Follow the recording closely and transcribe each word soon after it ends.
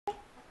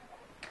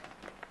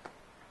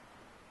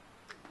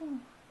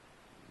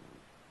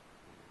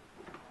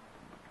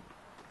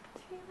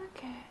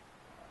Okay.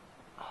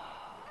 Oh,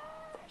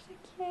 there's a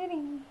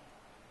kitty.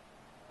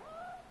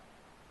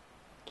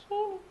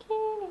 Kitty,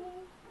 kitty.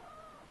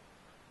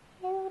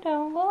 You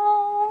don't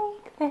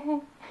like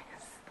this.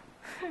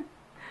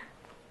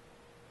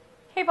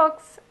 Hey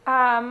folks,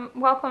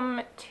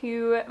 welcome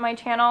to my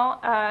channel,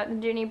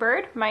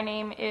 theJunieBird. My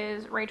name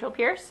is Rachel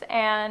Pierce,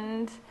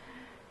 and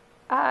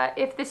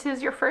if this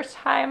is your first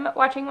time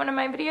watching one of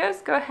my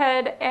videos, go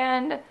ahead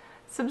and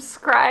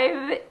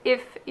subscribe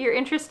if you're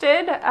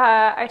interested.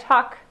 I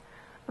talk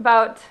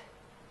about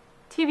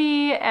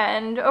TV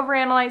and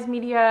overanalyze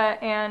media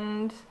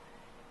and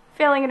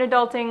failing at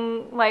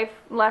adulting, life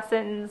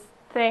lessons,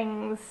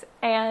 things,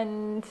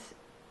 and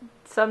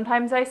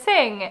sometimes I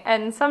sing,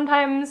 and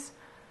sometimes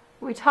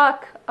we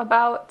talk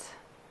about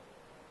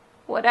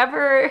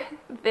whatever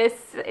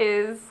this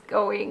is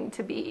going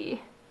to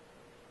be.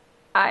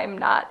 I'm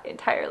not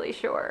entirely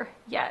sure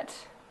yet.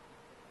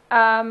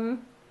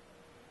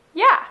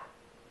 Yeah.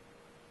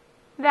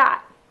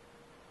 That.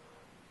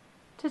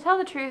 To tell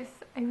the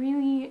truth, I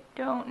really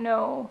don't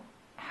know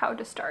how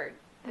to start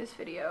this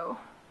video.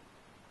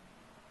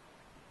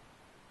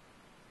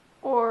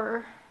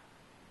 Or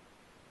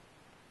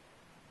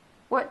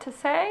what to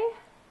say.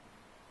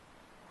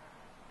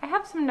 I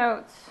have some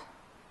notes,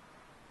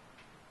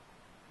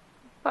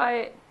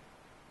 but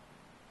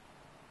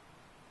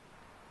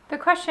the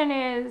question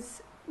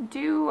is,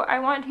 do I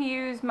want to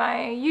use my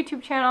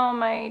YouTube channel,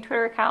 my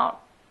Twitter account,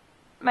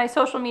 my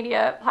social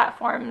media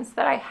platforms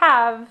that I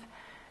have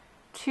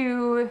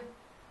to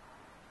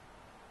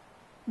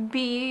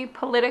be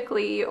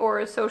politically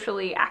or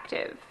socially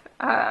active?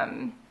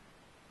 And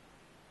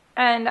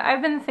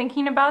I've been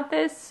thinking about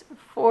this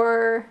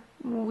for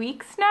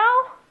weeks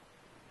now,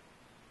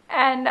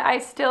 and I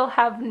still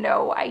have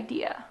no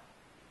idea.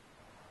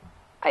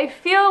 I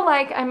feel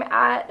like I'm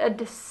at a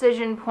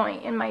decision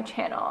point in my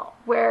channel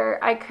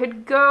where I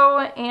could go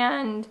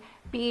and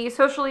be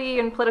socially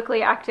and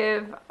politically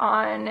active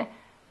online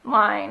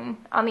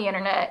on the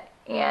internet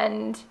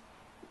and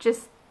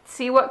just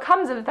see what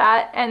comes of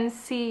that and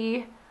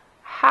see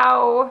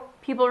how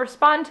people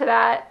respond to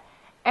that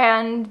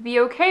and be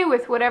okay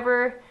with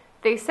whatever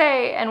they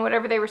say and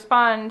whatever they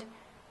respond.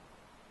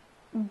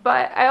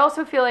 But I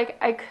also feel like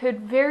I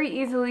could very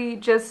easily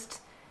just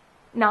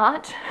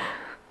not.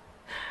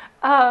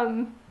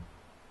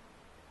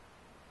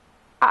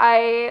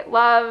 I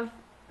love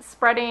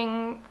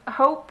spreading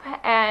hope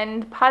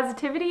and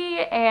positivity,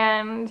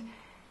 and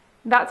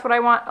that's what I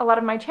want a lot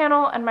of my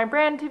channel and my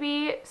brand to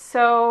be.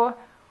 So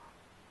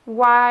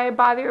why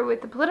bother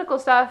with the political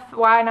stuff?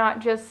 Why not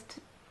just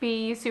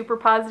be super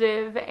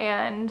positive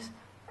and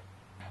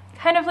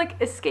kind of like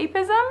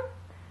escapism,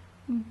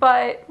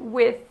 but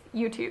with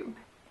YouTube?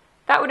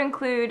 That would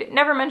include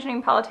never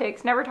mentioning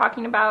politics, never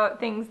talking about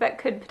things that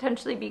could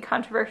potentially be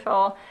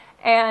controversial,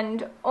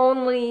 and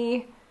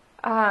only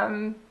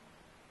talking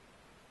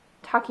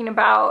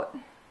about,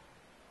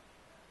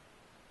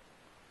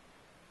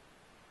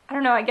 I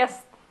don't know, I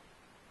guess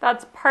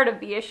that's part of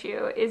the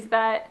issue, is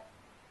that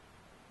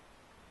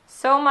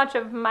so much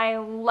of my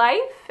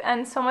life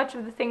and so much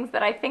of the things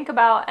that I think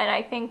about and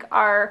I think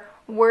are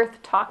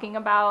worth talking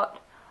about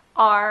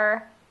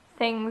are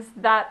things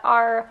that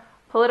are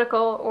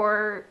political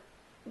or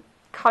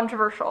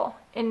controversial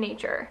in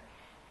nature.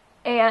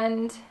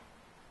 And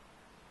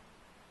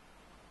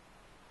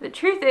the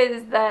truth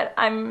is that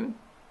I'm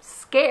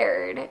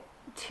scared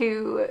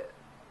to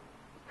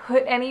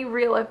put any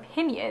real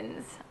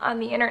opinions on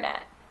the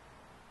internet.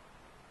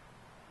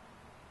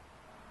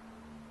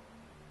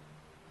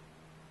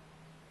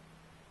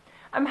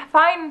 I'm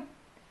fine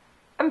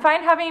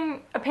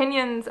having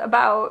opinions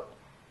about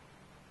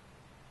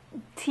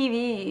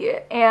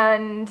TV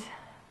and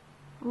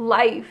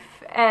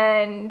life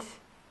and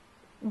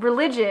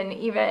religion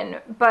even,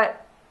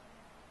 but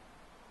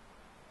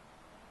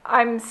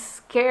I'm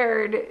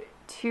scared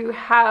to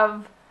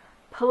have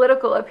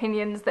political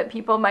opinions that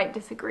people might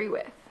disagree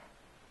with.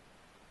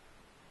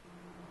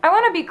 I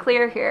want to be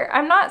clear here.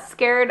 I'm not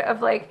scared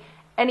of like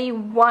any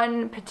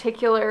one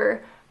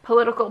particular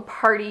political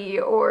party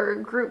or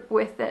group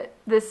with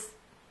this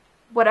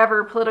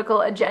whatever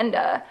political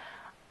agenda.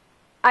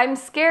 I'm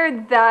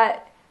scared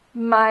that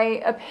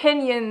my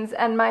opinions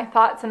and my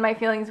thoughts and my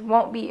feelings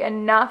won't be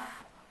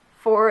enough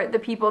for the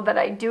people that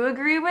I do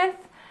agree with,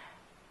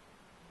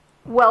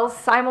 while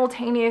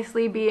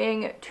simultaneously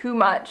being too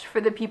much for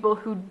the people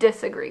who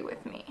disagree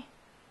with me.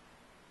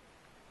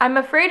 I'm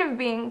afraid of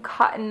being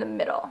caught in the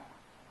middle.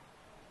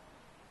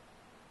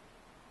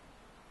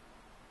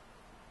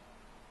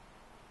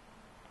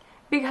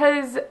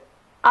 Because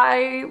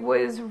I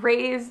was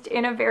raised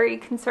in a very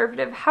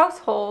conservative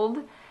household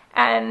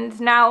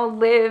and now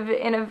live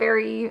in a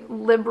very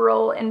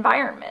liberal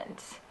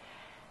environment.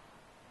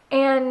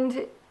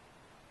 And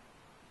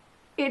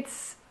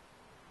it's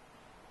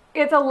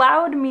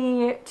allowed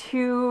me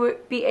to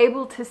be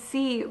able to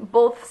see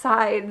both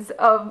sides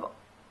of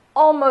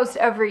almost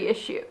every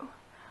issue.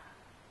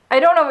 I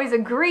don't always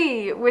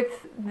agree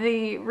with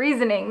the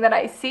reasoning that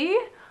I see,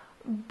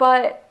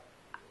 but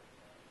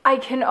I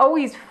can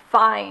always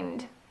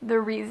find the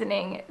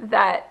reasoning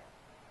that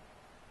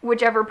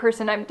whichever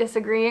person I'm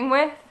disagreeing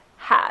with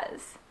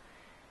has.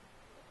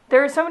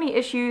 There are so many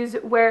issues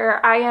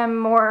where I am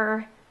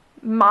more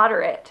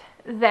moderate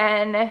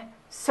than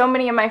so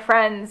many of my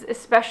friends,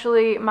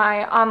 especially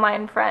my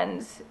online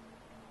friends,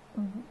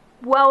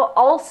 while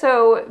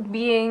also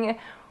being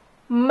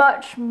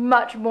much,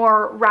 much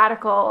more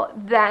radical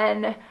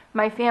than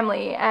my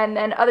family and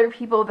then other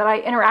people that I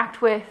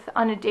interact with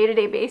on a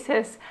day-to-day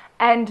basis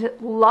and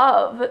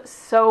love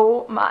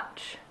so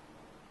much.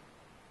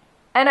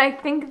 And I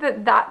think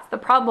that that's the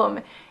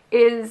problem,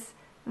 is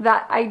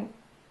that I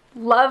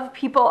love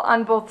people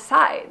on both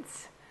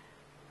sides.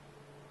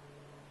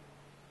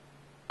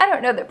 I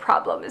don't know that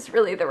problem is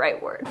really the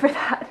right word for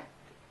that.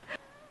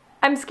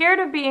 I'm scared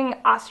of being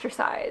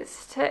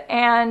ostracized,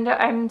 and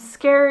I'm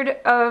scared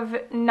of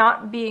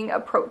not being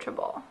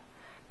approachable,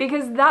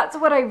 because that's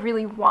what I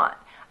really want.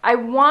 I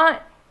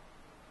want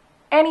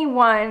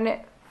anyone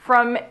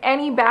from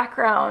any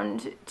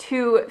background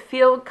to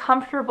feel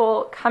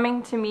comfortable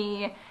coming to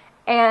me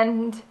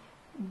and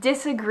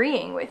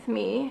disagreeing with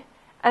me,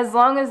 as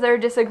long as they're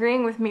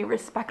disagreeing with me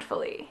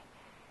respectfully.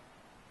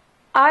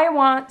 I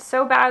want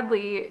so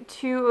badly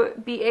to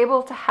be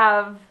able to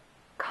have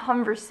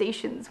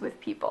conversations with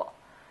people.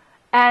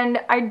 And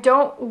I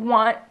don't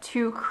want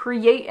to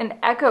create an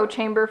echo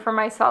chamber for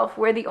myself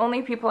where the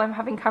only people I'm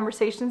having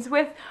conversations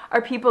with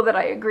are people that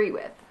I agree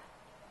with.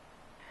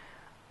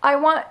 I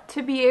want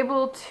to be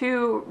able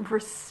to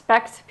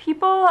respect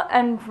people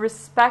and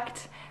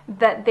respect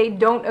that they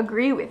don't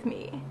agree with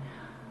me.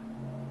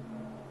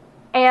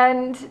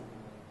 And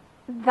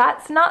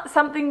that's not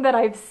something that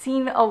I've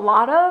seen a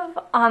lot of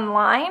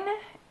online.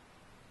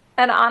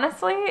 And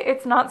honestly,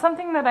 it's not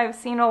something that I've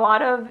seen a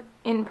lot of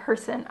in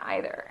person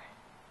either.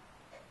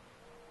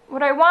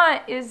 What I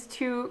want is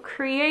to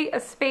create a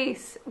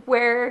space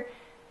where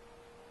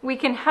we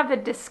can have a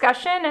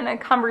discussion and a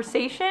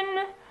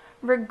conversation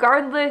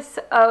regardless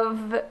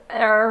of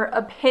our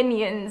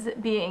opinions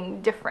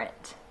being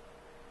different.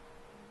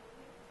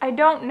 I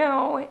don't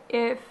know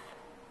if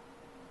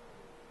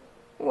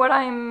what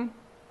I'm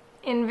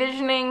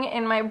envisioning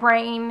in my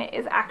brain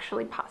is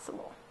actually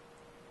possible.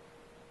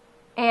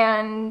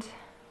 And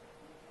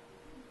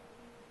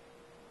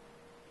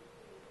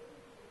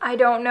I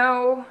don't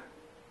know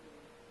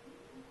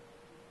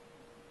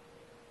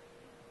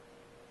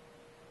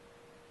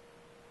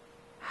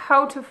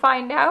how to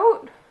find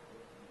out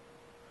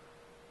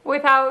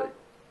without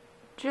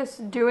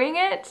just doing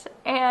it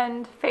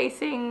and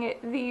facing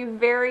the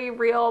very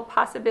real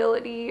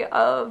possibility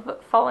of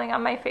falling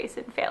on my face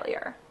in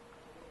failure,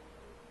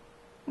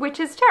 which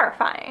is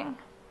terrifying.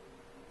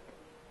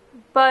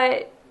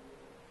 But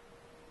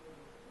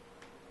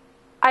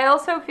I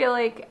also feel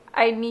like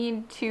I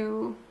need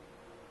to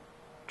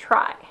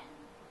try.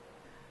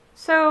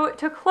 So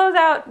to close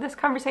out this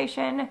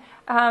conversation,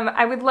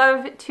 I would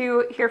love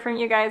to hear from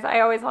you guys.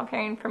 I always love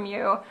hearing from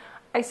you.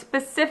 I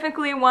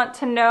specifically want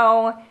to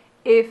know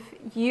if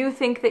you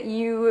think that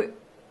you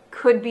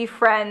could be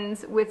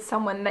friends with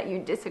someone that you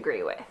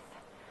disagree with.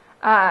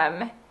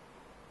 And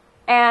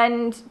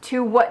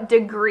to what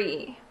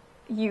degree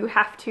you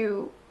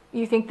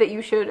think that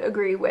you should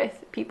agree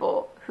with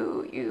people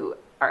who you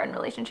are in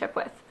relationship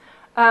with.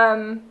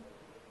 Because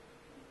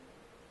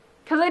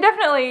I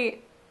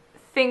definitely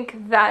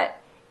think that,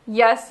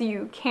 yes,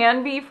 you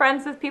can be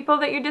friends with people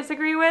that you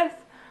disagree with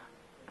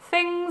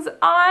things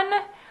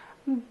on,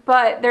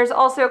 but there's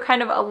also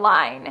kind of a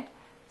line.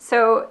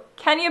 So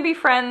can you be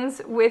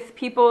friends with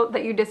people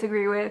that you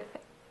disagree with,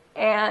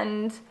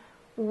 and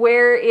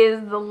where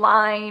is the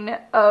line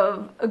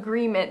of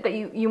agreement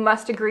that you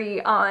must agree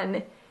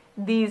on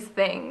these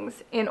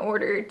things in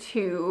order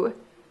to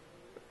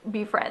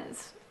be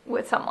friends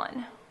with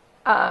someone?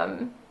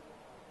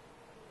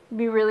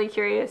 Be really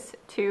curious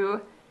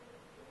to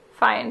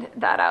find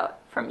that out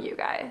from you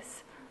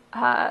guys.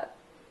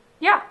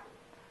 Yeah.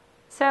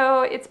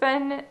 So it's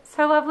been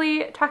so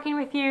lovely talking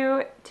with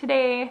you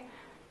today,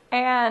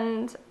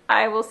 and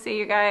I will see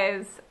you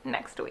guys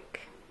next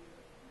week.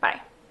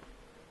 Bye.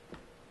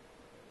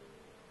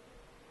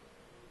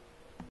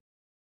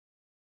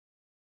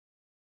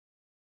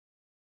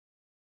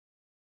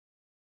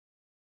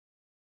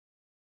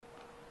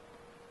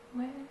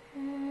 Where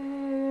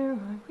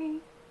are we?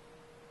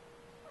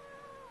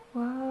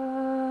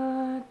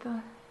 What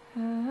the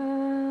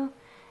hell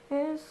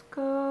is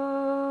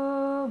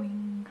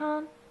going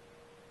on?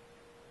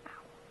 Ow.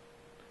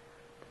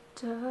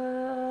 The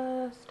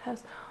dust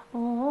has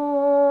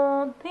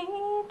only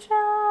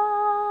just